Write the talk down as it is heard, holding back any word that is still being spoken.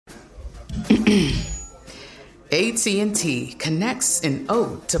AT&T connects an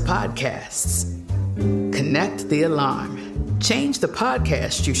ode to podcasts. Connect the alarm. Change the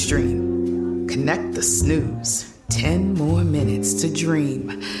podcast you stream. Connect the snooze. 10 more minutes to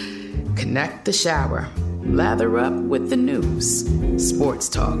dream. Connect the shower. Lather up with the news. Sports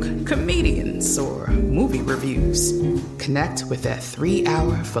talk, comedians, or movie reviews. Connect with that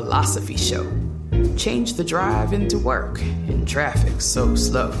 3-hour philosophy show. Change the drive into work in traffic so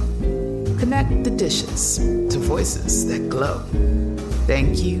slow. Connect the dishes to voices that glow.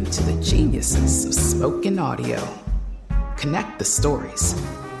 Thank you to the geniuses of spoken audio. Connect the stories.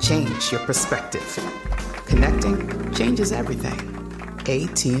 Change your perspective. Connecting changes everything.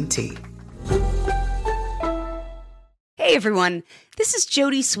 AT&T. Hey everyone, this is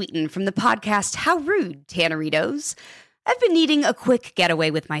Jodie Sweetin from the podcast How Rude, Tanneritos. I've been needing a quick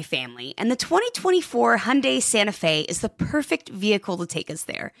getaway with my family, and the 2024 Hyundai Santa Fe is the perfect vehicle to take us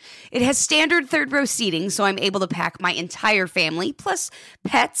there. It has standard third-row seating, so I'm able to pack my entire family, plus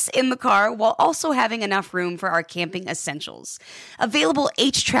pets, in the car, while also having enough room for our camping essentials. Available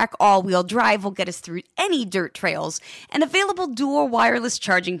H-Track all-wheel drive will get us through any dirt trails, and available dual wireless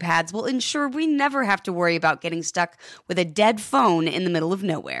charging pads will ensure we never have to worry about getting stuck with a dead phone in the middle of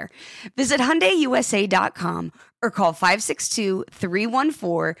nowhere. Visit HyundaiUSA.com or call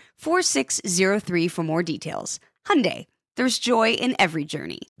 562-314-4603 for more details. Hyundai, there's joy in every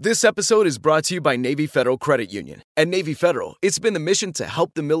journey. This episode is brought to you by Navy Federal Credit Union. At Navy Federal, it's been the mission to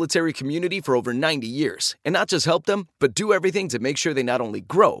help the military community for over 90 years. And not just help them, but do everything to make sure they not only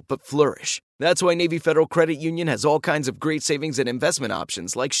grow, but flourish. That's why Navy Federal Credit Union has all kinds of great savings and investment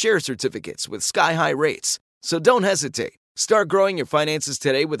options like share certificates with sky-high rates. So don't hesitate. Start growing your finances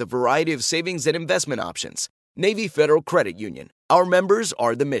today with a variety of savings and investment options. Navy Federal Credit Union. Our members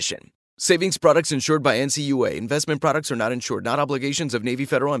are the mission. Savings products insured by NCUA. Investment products are not insured, not obligations of Navy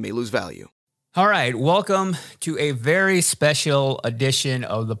Federal and may lose value. All right, welcome to a very special edition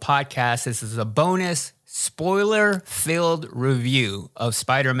of the podcast. This is a bonus spoiler-filled review of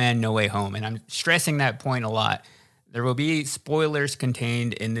Spider-Man No Way Home, and I'm stressing that point a lot. There will be spoilers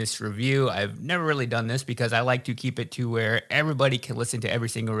contained in this review. I've never really done this because I like to keep it to where everybody can listen to every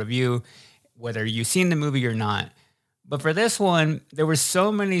single review, whether you've seen the movie or not. But for this one, there were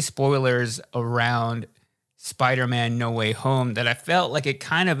so many spoilers around Spider-Man No Way Home that I felt like it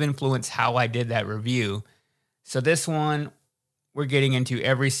kind of influenced how I did that review. So this one, we're getting into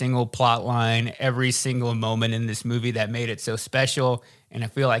every single plot line, every single moment in this movie that made it so special. And I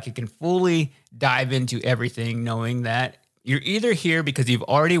feel like it can fully dive into everything, knowing that you're either here because you've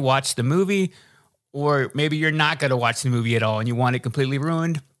already watched the movie, or maybe you're not going to watch the movie at all and you want it completely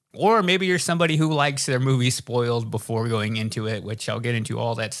ruined. Or maybe you're somebody who likes their movie spoiled before going into it, which I'll get into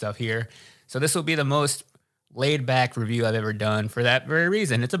all that stuff here. So this will be the most laid-back review I've ever done for that very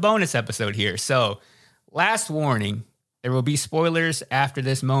reason. It's a bonus episode here. So last warning, there will be spoilers after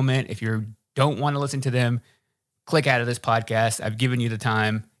this moment. If you don't want to listen to them, click out of this podcast. I've given you the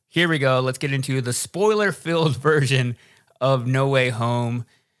time. Here we go. Let's get into the spoiler-filled version of No Way Home.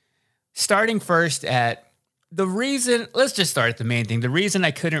 Starting first at let's just start at the main thing. The reason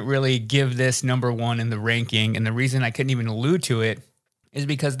I couldn't really give this number one in the ranking, and the reason I couldn't even allude to it, is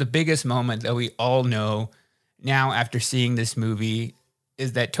because the biggest moment that we all know now after seeing this movie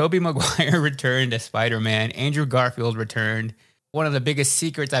is that Tobey Maguire returned as Spider-Man. Andrew Garfield returned. One of the biggest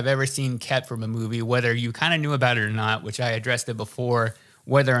secrets I've ever seen kept from a movie, whether you kind of knew about it or not, which I addressed it before,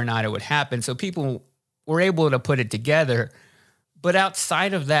 whether or not it would happen. So people were able to put it together. But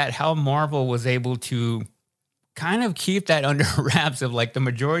outside of that, how Marvel was able to kind of keep that under wraps of like the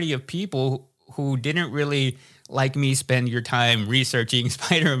majority of people who didn't really, like me, spend your time researching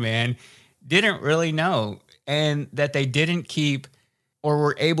Spider-Man, didn't really know. And that they didn't keep, or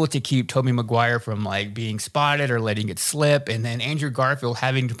were able to keep, Tobey Maguire from like being spotted or letting it slip. And then Andrew Garfield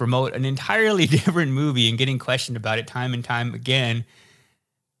having to promote an entirely different movie and getting questioned about it time and time again.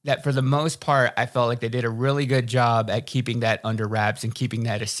 That for the most part, I felt like they did a really good job at keeping that under wraps and keeping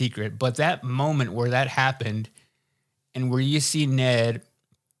that a secret. But that moment where that happened, and where you see Ned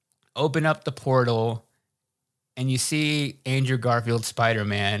open up the portal and you see Andrew Garfield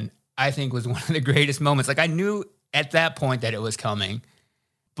Spider-Man, I think was one of the greatest moments. Like I knew at that point that it was coming,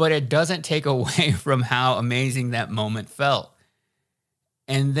 but it doesn't take away from how amazing that moment felt.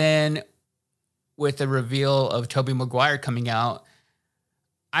 And then with the reveal of Tobey Maguire coming out,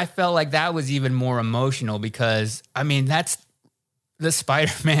 I felt like that was even more emotional because, I mean, that's the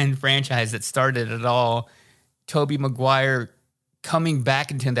Spider-Man franchise that started it all. Tobey Maguire coming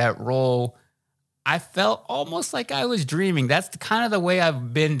back into that role, I felt almost like I was dreaming. That's kind of the way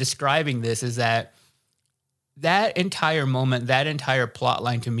I've been describing this, is that entire moment, that entire plot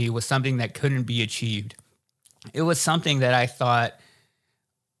line to me was something that couldn't be achieved. it was something that I thought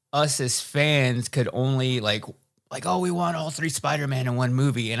us as fans could only like, oh, we want all 3 Spider-Man in one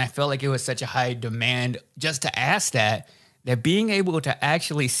movie. And I felt like it was such a high demand just to ask that being able to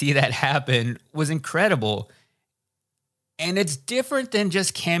actually see that happen was incredible. And it's different than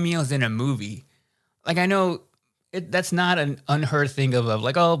just cameos in a movie. Like, I know that's not an unheard thing of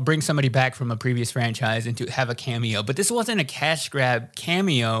like, oh, bring somebody back from a previous franchise and to have a cameo. But this wasn't a cash grab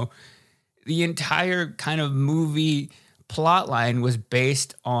cameo. The entire kind of movie plot line was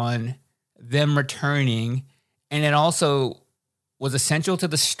based on them returning. And it also was essential to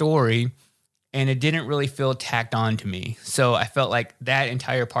the story. And it didn't really feel tacked on to me. So I felt like that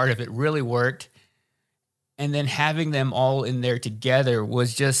entire part of it really worked. And then having them all in there together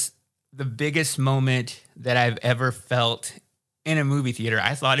was just the biggest moment that I've ever felt in a movie theater.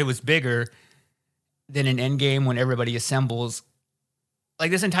 I thought it was bigger than an Endgame when everybody assembles.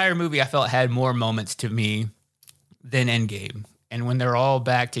 Like, this entire movie I felt had more moments to me than Endgame. And when they're all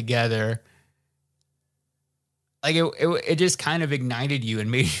back together, like it just kind of ignited you and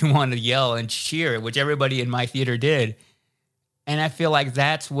made you want to yell and cheer, which everybody in my theater did. And I feel like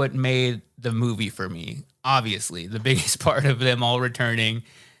that's what made the movie for me. Obviously, the biggest part of them all returning,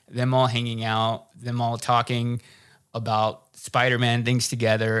 them all hanging out, them all talking about Spider-Man things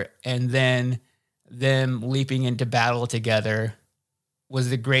together, and then them leaping into battle together was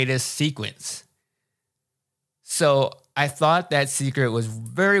the greatest sequence. So I thought that secret was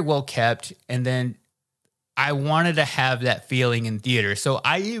very well kept, and then I wanted to have that feeling in theater. So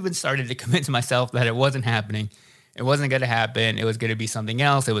I even started to convince myself that it wasn't happening. It wasn't going to happen. It was going to be something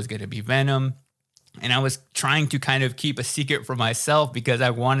else. It was going to be Venom. And I was trying to kind of keep a secret for myself because I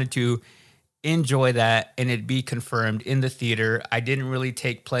wanted to enjoy that and it be confirmed in the theater. I didn't really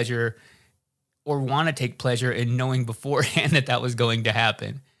take pleasure or want to take pleasure in knowing beforehand that was going to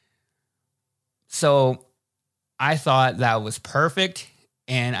happen. So I thought that was perfect.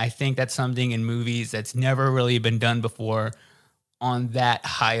 And I think that's something in movies that's never really been done before on that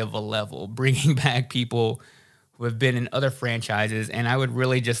high of a level, bringing back people who have been in other franchises. And I would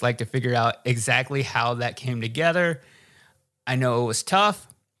really just like to figure out exactly how that came together. I know it was tough,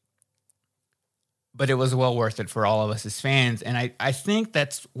 but it was well worth it for all of us as fans. And I think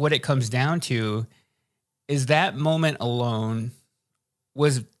that's what it comes down to, is that moment alone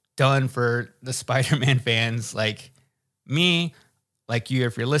was done for the Spider-Man fans like me, like you,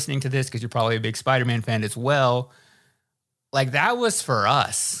 if you're listening to this, because you're probably a big Spider-Man fan as well. Like, that was for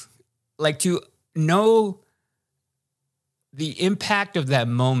us. Like, to know the impact of that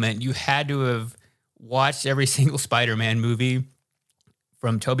moment, you had to have watched every single Spider-Man movie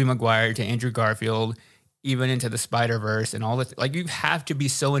from Tobey Maguire to Andrew Garfield, even into the Spider-Verse and all that. Like, you have to be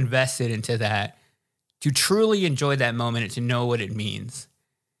so invested into that to truly enjoy that moment and to know what it means.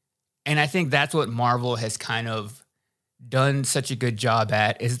 And I think that's what Marvel has kind of done such a good job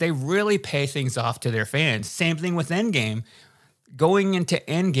at, is they really pay things off to their fans. Same thing with Endgame. Going into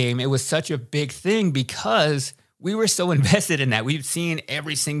Endgame, it was such a big thing because we were so invested in that. We've seen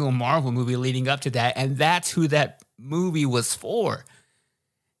every single Marvel movie leading up to that, and that's who that movie was for.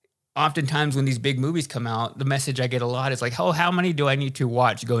 Oftentimes when these big movies come out, the message I get a lot is like, oh, how many do I need to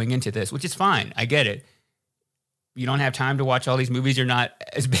watch going into this? Which is fine. I get it. You don't have time to watch all these movies. You're not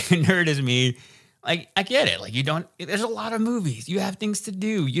as big a nerd as me. Like, I get it. Like, there's a lot of movies. You have things to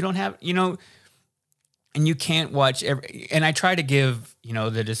do. You don't have, and you can't watch every, and I try to give,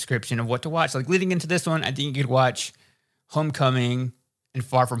 the description of what to watch. Like, leading into this one, I think you could watch Homecoming and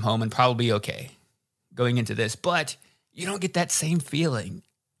Far From Home and probably be okay going into this, but you don't get that same feeling.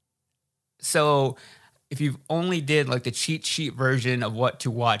 So if you only did like the cheat sheet version of what to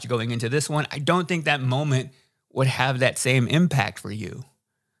watch going into this one, I don't think that moment would have that same impact for you.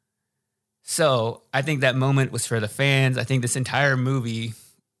 So I think that moment was for the fans. I think this entire movie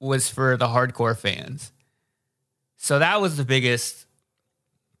was for the hardcore fans. So that was the biggest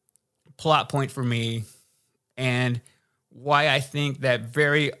plot point for me, and why I think that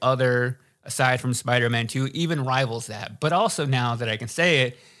very other, aside from Spider-Man 2, even rivals that. But also, now that I can say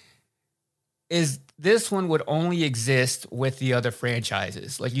it, is this one would only exist with the other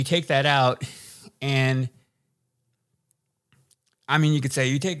franchises. Like, you take that out, and I mean, you could say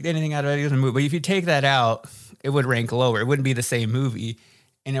you take anything out of any other movie, but if you take that out, it would rank lower. It wouldn't be the same movie,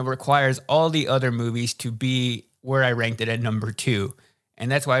 and it requires all the other movies to be where I ranked it at number 2. And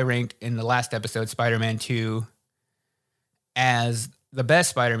that's why I ranked in the last episode Spider-Man 2 as the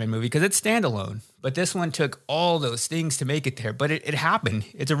best Spider-Man movie, because it's standalone. But this one took all those things to make it there. But it happened.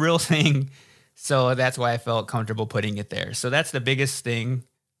 It's a real thing. So that's why I felt comfortable putting it there. So that's the biggest thing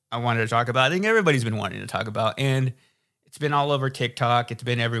I wanted to talk about. I think everybody's been wanting to talk about. And it's been all over TikTok. It's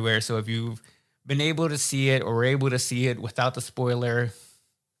been everywhere. So if you've been able to see it or were able to see it without the spoiler,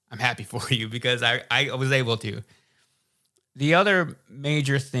 I'm happy for you because I was able to. The other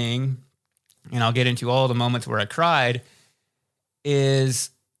major thing, and I'll get into all the moments where I cried,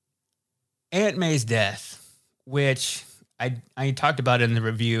 is Aunt May's death, which I talked about in the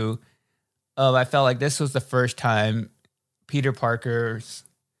review of, I felt like this was the first time Peter Parker's,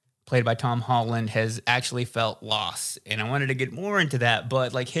 played by Tom Holland, has actually felt loss. And I wanted to get more into that,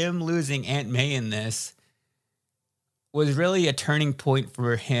 but like him losing Aunt May in this was really a turning point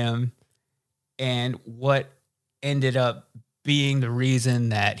for him, and what ended up being the reason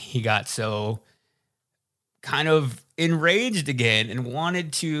that he got so kind of enraged again and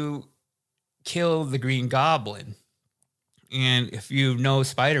wanted to kill the Green Goblin. And if you know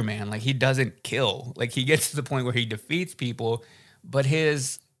Spider-Man, like, he doesn't kill. Like, he gets to the point where he defeats people, but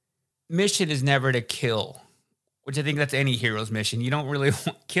his mission is never to kill, which I think that's any hero's mission. You don't really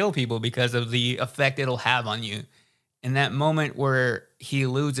kill people because of the effect it'll have on you. In that moment where he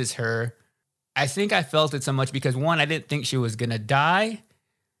loses her, I think I felt it so much because, one, I didn't think she was going to die.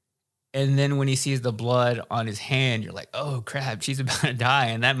 And then when he sees the blood on his hand, you're like, oh, crap, she's about to die.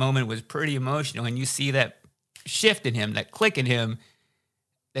 And that moment was pretty emotional. And you see that shift in him, that click in him,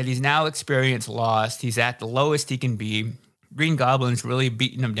 that he's now experienced loss. He's at the lowest he can be. Green Goblin's really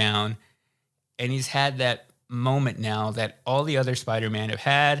beating him down. And he's had that moment now that all the other Spider-Man have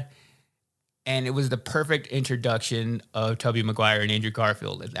had. And it was the perfect introduction of Tobey Maguire and Andrew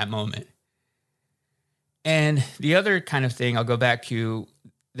Garfield at that moment. And the other kind of thing, I'll go back to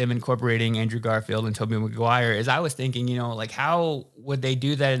them incorporating Andrew Garfield and Tobey Maguire, is I was thinking, you know, like, how would they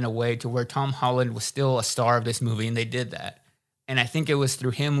do that in a way to where Tom Holland was still a star of this movie? And they did that. And I think it was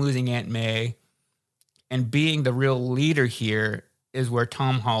through him losing Aunt May and being the real leader here is where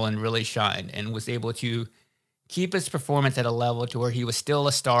Tom Holland really shined and was able to keep his performance at a level to where he was still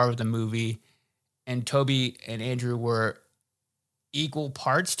a star of the movie. And Tobey and Andrew were equal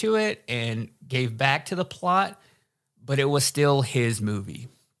parts to it and gave back to the plot, but it was still his movie.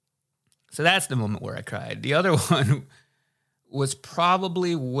 So that's the moment where I cried. The other one was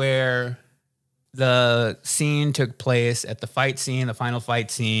probably where the scene took place at the fight scene, the final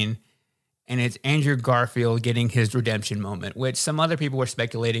fight scene, and it's Andrew Garfield getting his redemption moment, which some other people were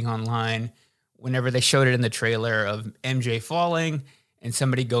speculating online whenever they showed it in the trailer of MJ falling and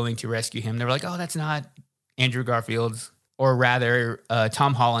somebody going to rescue him. They were like, oh, that's not Andrew Garfield's, or rather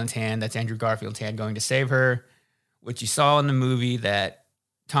Tom Holland's hand. That's Andrew Garfield's hand going to save her, which you saw in the movie that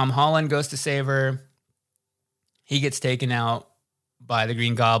Tom Holland goes to save her. He gets taken out by the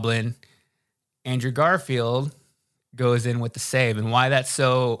Green Goblin. Andrew Garfield goes in with the save. And why that's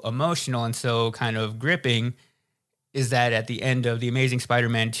so emotional and so kind of gripping is that at the end of The Amazing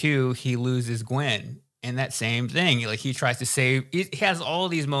Spider-Man 2, he loses Gwen. And that same thing, like, he tries to save, he has all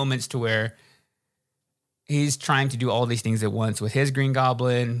these moments to where he's trying to do all these things at once with his Green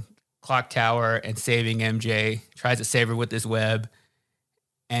Goblin, Clock Tower, and saving MJ, tries to save her with his web,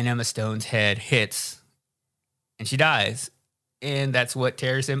 and Emma Stone's head hits, and she dies. And that's what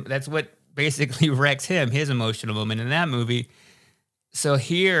tears him, that's what basically wrecks him, his emotional moment in that movie. So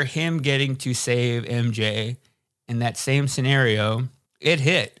here, him getting to save MJ in that same scenario, it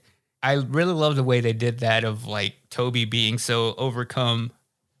hit. I really love the way they did that, of like Andrew being so overcome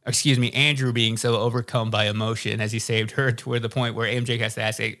by emotion as he saved her, to where the point where MJ has to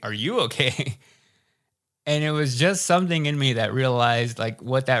ask, hey, are you okay? And it was just something in me that realized like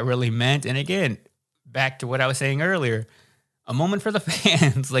what that really meant. And again, back to what I was saying earlier, a moment for the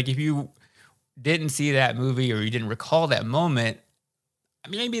fans. Like, if you didn't see that movie or you didn't recall that moment,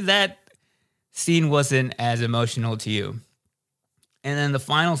 maybe that scene wasn't as emotional to you. And then the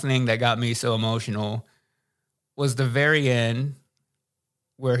final thing that got me so emotional was the very end,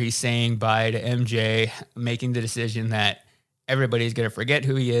 where he's saying bye to MJ, making the decision that everybody's going to forget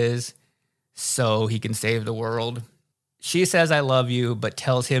who he is so he can save the world. She says, I love you, but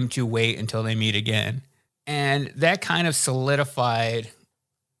tells him to wait until they meet again. And that kind of solidified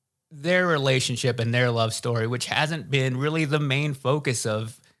their relationship and their love story, which hasn't been really the main focus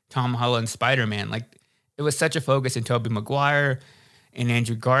of Tom Holland's Spider-Man. Like, it was such a focus in Tobey Maguire and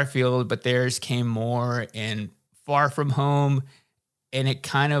Andrew Garfield, but theirs came more in Far From Home, and it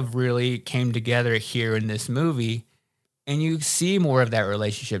kind of really came together here in this movie. And you see more of that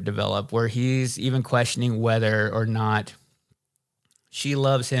relationship develop, where he's even questioning whether or not she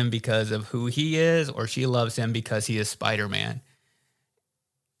loves him because of who he is, or she loves him because he is Spider-Man.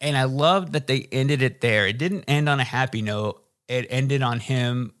 And I love that they ended it there. It didn't end on a happy note. It ended on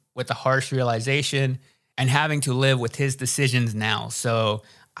him with a harsh realization and having to live with his decisions now. So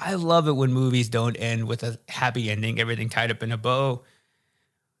I love it when movies don't end with a happy ending, everything tied up in a bow.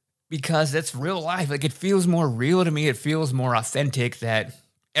 because that's real life. Like, it feels more real to me. It feels more authentic that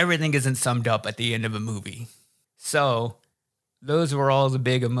everything isn't summed up at the end of a movie. So those were all the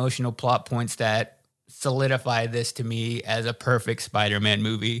big emotional plot points that solidify this to me as a perfect Spider-Man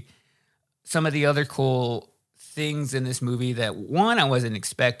movie. Some of the other cool things in this movie that, one, I wasn't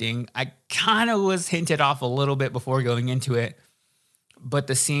expecting. I kind of was hinted off a little bit before going into it. But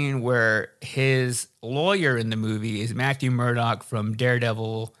the scene where his lawyer in the movie is Matthew Murdock from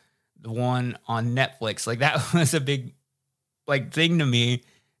Daredevil, the one on Netflix, like, that was a big, like, thing to me.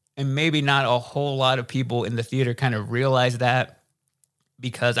 And maybe not a whole lot of people in the theater kind of realize that,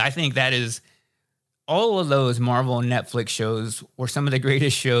 because I think that is, all of those Marvel and Netflix shows were some of the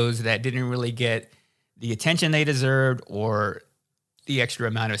greatest shows that didn't really get the attention they deserved or the extra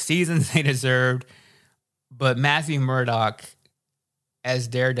amount of seasons they deserved. But Matthew Murdock as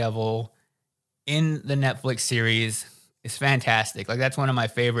Daredevil in the Netflix series is fantastic. Like, that's one of my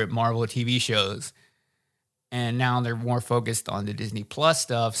favorite Marvel TV shows. And now they're more focused on the Disney Plus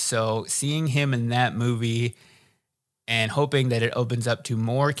stuff. So seeing him in that movie and hoping that it opens up to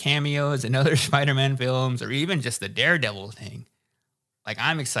more cameos in other Spider-Man films, or even just the Daredevil thing, like,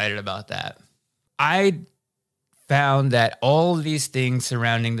 I'm excited about that. I found that all of these things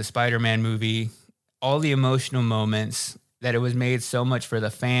surrounding the Spider-Man movie, all the emotional moments, that it was made so much for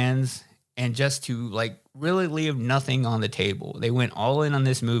the fans and just to, like, really leave nothing on the table. They went all in on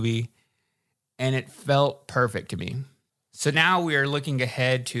this movie and it felt perfect to me. So now we are looking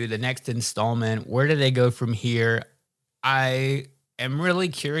ahead to the next installment. Where do they go from here? I am really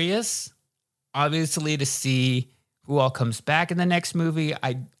curious, obviously, to see who all comes back in the next movie.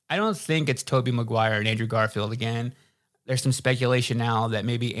 I don't think it's Tobey Maguire and Andrew Garfield again. There's some speculation now that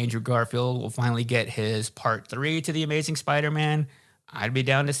maybe Andrew Garfield will finally get his part 3 to The Amazing Spider-Man. I'd be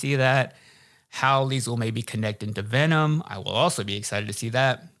down to see that. How these will maybe connect into Venom, I will also be excited to see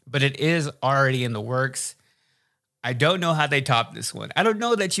that. But it is already in the works. I don't know how they top this one. I don't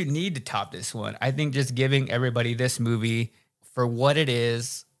know that you need to top this one. I think just giving everybody this movie for what it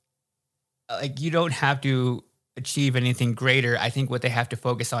is, like, you don't have to achieve anything greater. I think what they have to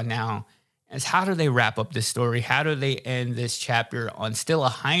focus on now is, how do they wrap up this story? How do they end this chapter on still a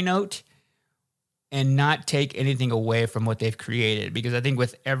high note and not take anything away from what they've created? Because I think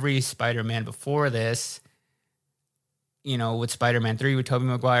with every Spider-Man before this, you know, with Spider-Man 3 with Tobey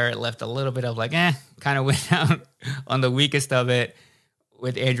Maguire, it left a little bit of like, kind of went out on the weakest of it,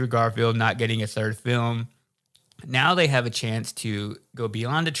 with Andrew Garfield not getting a third film. Now they have a chance to go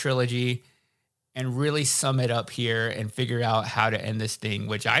beyond the trilogy and really sum it up here and figure out how to end this thing,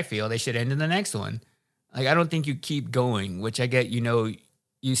 which I feel they should end in the next one. Like, I don't think you keep going, which I get, you know,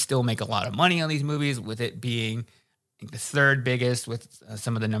 you still make a lot of money on these movies, with it being, I think, the third biggest with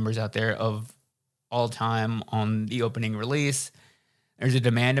some of the numbers out there of all time on the opening release. There's a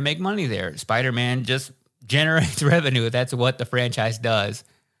demand to make money there. Spider-Man just generates revenue. That's what the franchise does.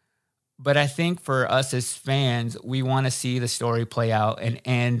 But I think for us as fans, we want to see the story play out and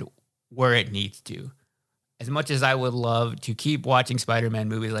end where it needs to. As much as I would love to keep watching Spider-Man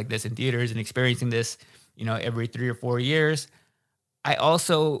movies like this in theaters and experiencing this, you know, every 3 or 4 years, I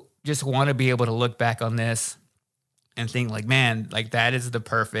also just want to be able to look back on this and think like, man, like, that is the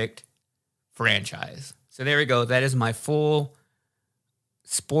perfect franchise. So there we go. That is my full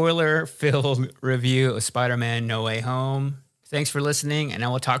spoiler-filled review of Spider-Man No Way Home. Thanks for listening, and I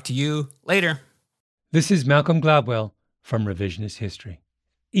will talk to you later. This is Malcolm Gladwell from Revisionist History.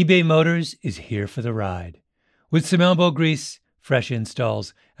 eBay Motors is here for the ride. With some elbow grease, fresh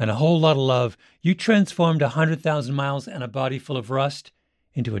installs, and a whole lot of love, you transformed 100,000 miles and a body full of rust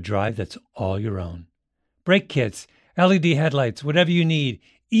into a drive that's all your own. Brake kits, LED headlights, whatever you need,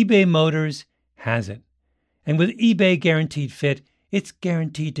 eBay Motors has it. And with eBay Guaranteed Fit, it's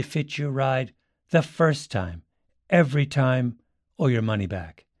guaranteed to fit your ride the first time, every time, or your money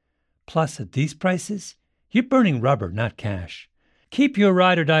back. Plus, at these prices, you're burning rubber, not cash. Keep your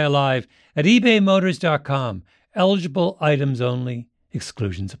ride or die alive at ebaymotors.com. Eligible items only.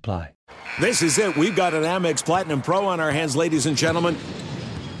 Exclusions apply. This is it. We've got an Amex Platinum Pro on our hands, ladies and gentlemen.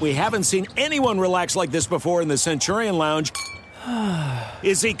 We haven't seen anyone relax like this before in the Centurion Lounge.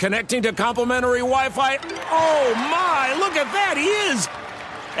 Is he connecting to complimentary Wi-Fi? Oh, my. Look at that. He is.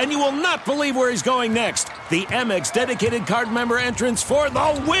 And you will not believe where he's going next. The Amex dedicated card member entrance for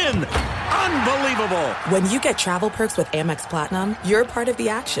the win. Unbelievable. When you get travel perks with Amex Platinum, you're part of the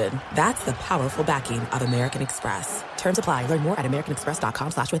action. That's the powerful backing of American Express. Terms apply. Learn more at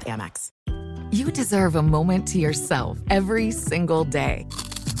americanexpress.com/withAmex. You deserve a moment to yourself every single day.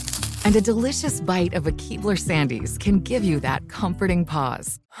 And a delicious bite of a Keebler Sandies can give you that comforting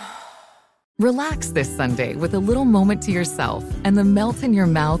pause. Relax this Sunday with a little moment to yourself and the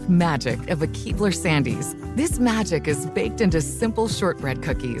melt-in-your-mouth magic of a Keebler Sandies. This magic is baked into simple shortbread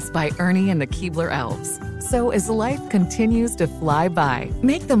cookies by Ernie and the Keebler Elves. So as life continues to fly by,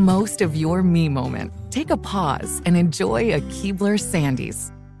 make the most of your me moment. Take a pause and enjoy a Keebler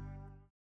Sandies.